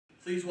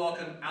Please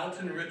welcome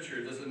Alton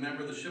Richards as a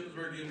member of the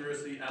Shippensburg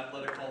University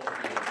Athletic Hall of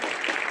Fame.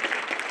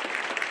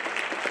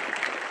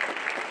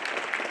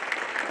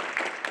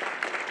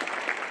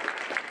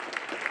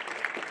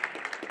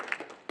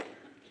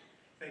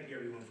 Thank you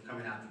everyone for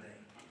coming out today.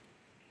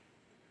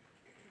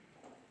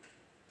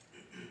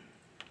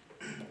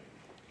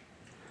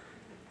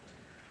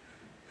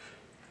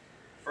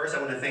 First, I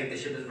want to thank the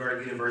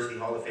Shippensburg University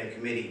Hall of Fame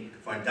Committee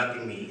for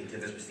inducting me into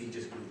this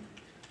prestigious group.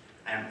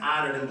 I am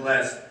honored and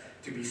blessed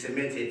to be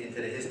cemented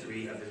into the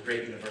history of this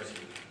great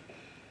university.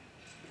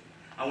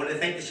 I want to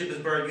thank the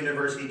Shippensburg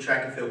University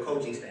track and field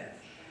coaching staff.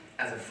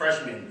 As a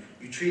freshman,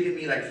 you treated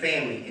me like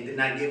family and did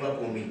not give up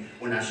on me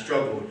when I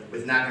struggled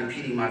with not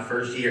competing my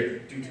first year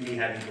due to me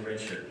having a red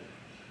shirt.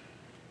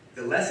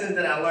 The lessons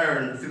that I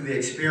learned through the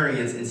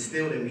experience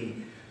instilled in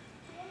me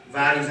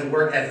values and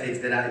work ethics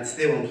that I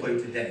still employ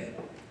today.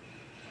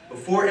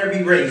 Before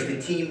every race, the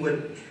team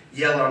would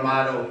yell our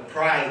motto,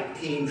 pride,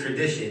 team,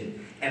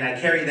 tradition, and I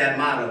carry that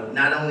motto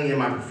not only in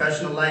my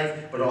professional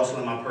life, but also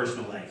in my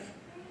personal life.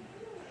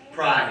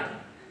 Pride.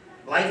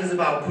 Life is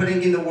about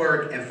putting in the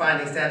work and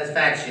finding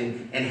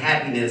satisfaction and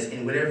happiness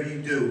in whatever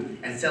you do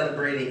and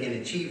celebrating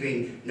and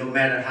achieving no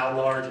matter how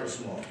large or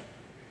small.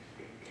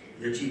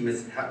 Your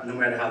achievements, no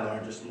matter how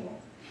large or small.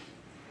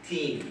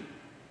 Team.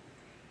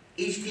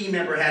 Each team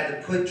member had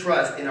to put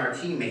trust in our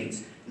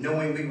teammates,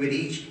 knowing we would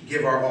each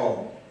give our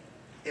all.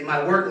 In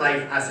my work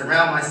life, I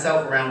surround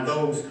myself around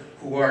those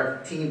who are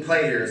team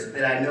players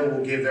that I know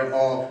will give their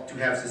all to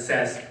have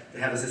success, to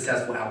have a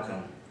successful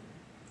outcome.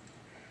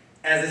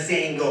 As the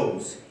saying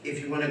goes,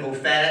 if you want to go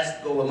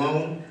fast, go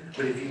alone,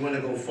 but if you want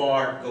to go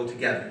far, go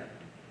together.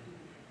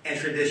 And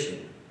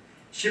tradition.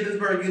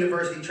 Shippensburg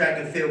University track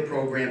and field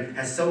program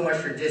has so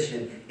much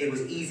tradition, it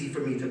was easy for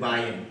me to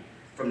buy in.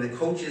 From the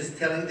coaches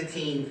telling the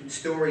team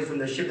stories from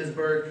the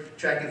Shippensburg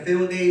track and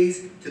field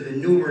days to the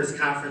numerous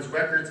conference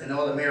records and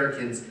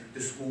All-Americans the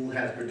school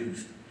has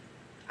produced.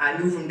 I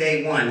knew from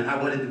day one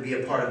I wanted to be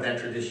a part of that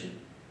tradition.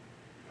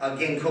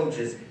 Again,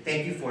 coaches,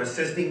 thank you for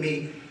assisting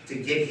me to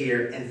get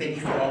here, and thank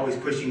you for always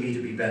pushing me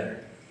to be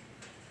better.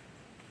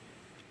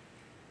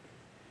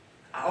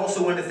 I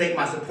also want to thank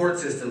my support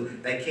system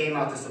that came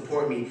out to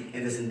support me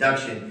in this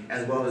induction,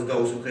 as well as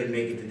those who couldn't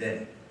make it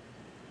today.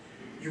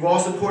 You all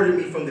supported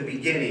me from the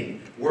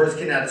beginning. Words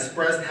cannot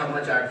express how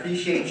much I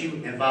appreciate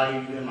you and value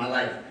you in my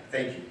life.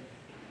 Thank you.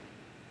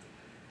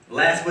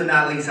 Last but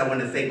not least, I want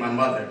to thank my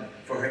mother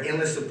for her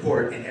endless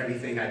support in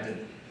everything I do.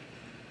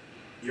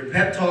 Your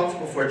pep talks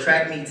before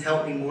track meets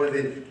helped me more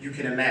than you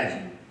can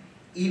imagine.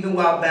 Even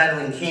while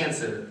battling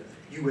cancer,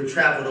 you would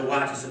travel to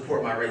watch and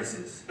support my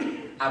races.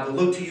 I would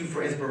look to you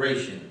for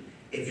inspiration.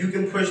 If you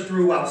can push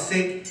through while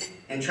sick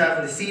and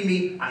travel to see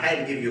me, I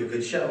had to give you a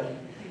good show.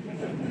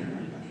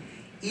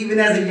 Even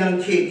as a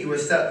young kid, you were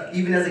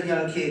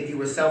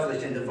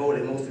selfless and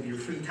devoted most of your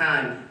free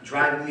time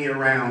driving me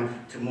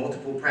around to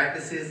multiple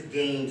practices,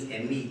 games,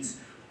 and meets,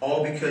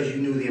 all because you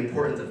knew the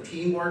importance of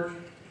teamwork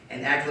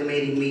and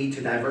acclimating me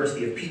to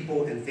diversity of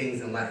people and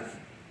things in life.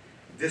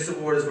 This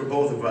award is for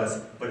both of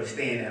us, but it's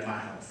staying at my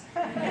house.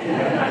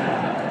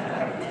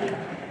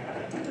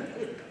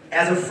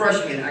 As a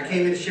freshman, I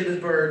came into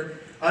Shippensburg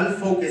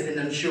unfocused and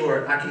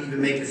unsure I could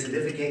even make a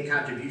significant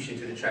contribution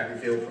to the track and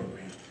field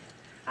program.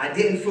 I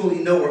didn't fully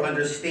know or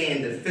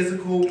understand the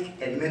physical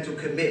and mental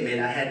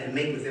commitment I had to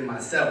make within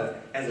myself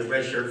as a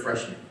redshirt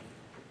freshman.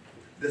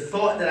 The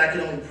thought that I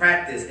could only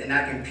practice and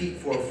not compete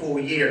for a full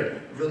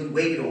year really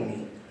weighed on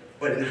me,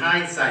 but in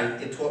hindsight,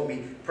 it taught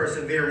me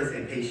perseverance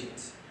and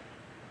patience.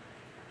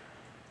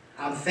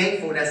 I'm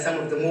thankful that some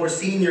of the more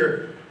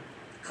senior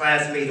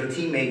classmates or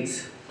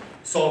teammates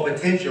saw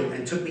potential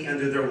and took me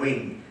under their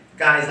wing.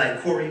 Guys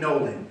like Corey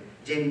Nolan,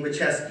 Jamie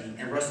Macheski,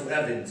 and Russell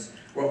Evans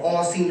were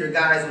all senior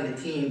guys on the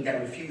team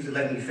that refused to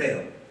let me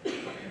fail.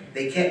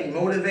 They kept me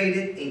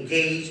motivated,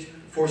 engaged,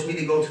 forced me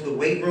to go to the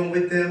weight room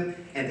with them,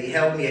 and they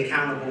held me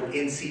accountable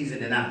in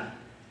season and out.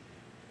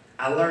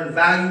 I learned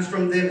values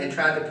from them and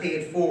tried to pay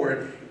it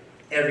forward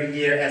every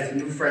year as the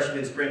new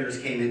freshman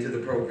sprinters came into the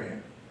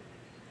program.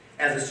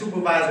 As a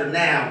supervisor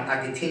now,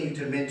 I continue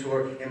to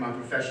mentor in my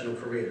professional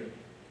career.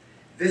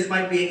 This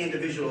might be an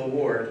individual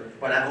award,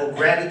 but I owe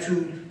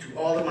gratitude to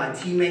all of my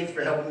teammates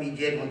for helping me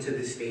get onto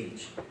this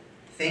stage.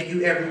 Thank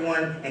you,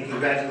 everyone, and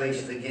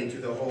congratulations again to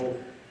the whole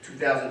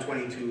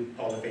 2022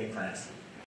 Hall of Fame class.